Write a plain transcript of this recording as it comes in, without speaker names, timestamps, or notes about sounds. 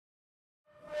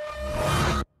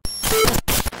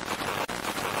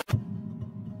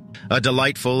a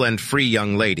delightful and free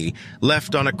young lady,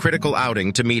 left on a critical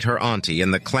outing to meet her auntie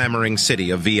in the clamoring city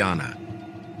of Vienna.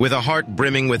 With a heart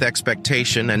brimming with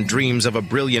expectation and dreams of a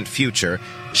brilliant future,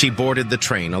 she boarded the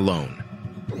train alone.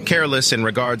 Careless in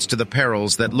regards to the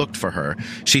perils that looked for her,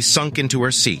 she sunk into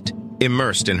her seat,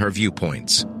 immersed in her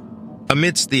viewpoints.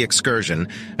 Amidst the excursion,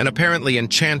 an apparently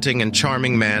enchanting and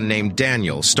charming man named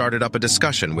Daniel started up a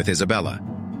discussion with Isabella.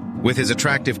 With his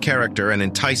attractive character and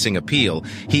enticing appeal,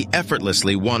 he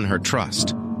effortlessly won her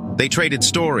trust. They traded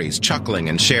stories, chuckling,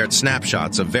 and shared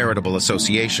snapshots of veritable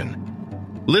association.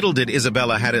 Little did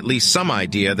Isabella had at least some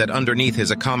idea that underneath his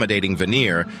accommodating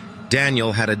veneer,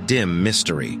 Daniel had a dim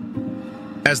mystery.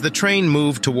 As the train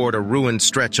moved toward a ruined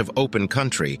stretch of open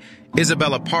country,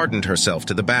 Isabella pardoned herself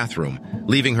to the bathroom,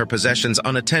 leaving her possessions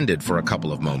unattended for a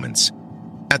couple of moments.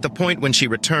 At the point when she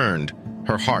returned,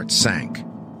 her heart sank.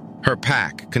 Her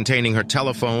pack, containing her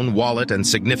telephone, wallet, and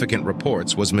significant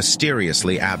reports, was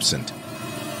mysteriously absent.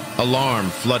 Alarm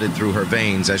flooded through her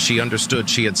veins as she understood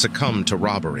she had succumbed to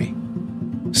robbery.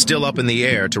 Still up in the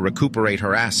air to recuperate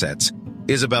her assets,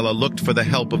 Isabella looked for the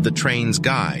help of the train's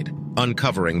guide,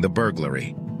 uncovering the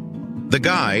burglary. The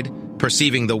guide,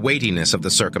 perceiving the weightiness of the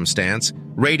circumstance,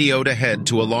 radioed ahead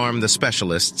to alarm the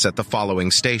specialists at the following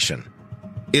station.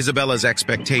 Isabella's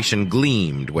expectation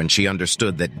gleamed when she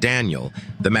understood that Daniel,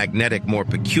 the magnetic more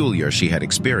peculiar she had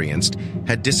experienced,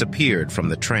 had disappeared from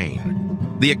the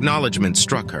train. The acknowledgement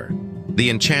struck her. The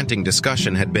enchanting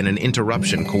discussion had been an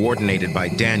interruption coordinated by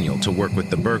Daniel to work with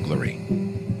the burglary.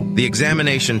 The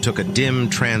examination took a dim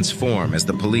transform as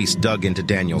the police dug into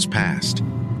Daniel's past.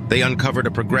 They uncovered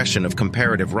a progression of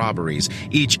comparative robberies,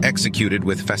 each executed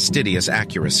with fastidious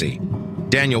accuracy.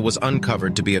 Daniel was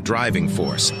uncovered to be a driving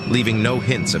force, leaving no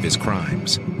hints of his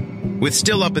crimes. With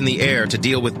still up in the air to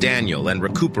deal with Daniel and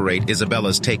recuperate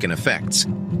Isabella's taken effects,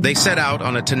 they set out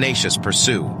on a tenacious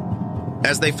pursuit.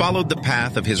 As they followed the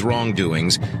path of his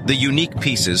wrongdoings, the unique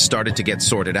pieces started to get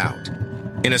sorted out.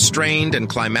 In a strained and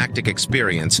climactic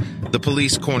experience, the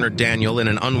police cornered Daniel in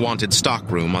an unwanted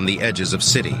stockroom on the edges of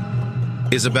city.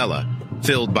 Isabella,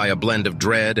 filled by a blend of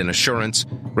dread and assurance,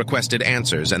 requested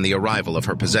answers and the arrival of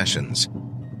her possessions.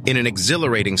 In an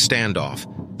exhilarating standoff,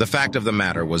 the fact of the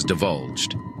matter was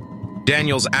divulged.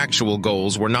 Daniel's actual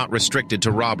goals were not restricted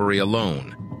to robbery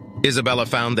alone. Isabella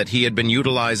found that he had been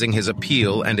utilizing his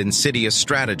appeal and insidious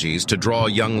strategies to draw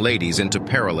young ladies into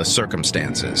perilous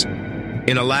circumstances.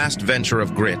 In a last venture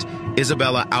of grit,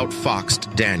 Isabella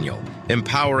outfoxed Daniel,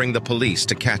 empowering the police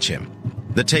to catch him.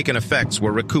 The taken effects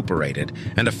were recuperated,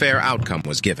 and a fair outcome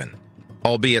was given.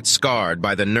 Albeit scarred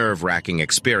by the nerve-wracking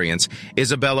experience,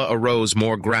 Isabella arose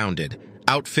more grounded,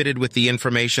 outfitted with the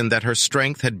information that her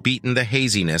strength had beaten the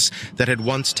haziness that had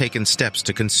once taken steps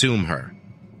to consume her.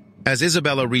 As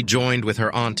Isabella rejoined with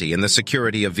her auntie in the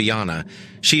security of Vienna,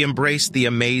 she embraced the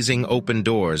amazing open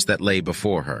doors that lay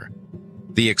before her.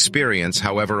 The experience,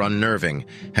 however unnerving,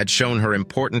 had shown her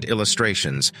important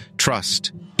illustrations,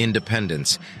 trust,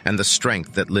 independence, and the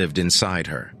strength that lived inside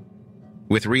her.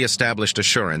 With re-established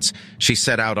assurance, she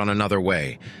set out on another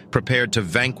way, prepared to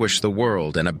vanquish the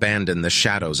world and abandon the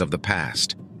shadows of the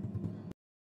past.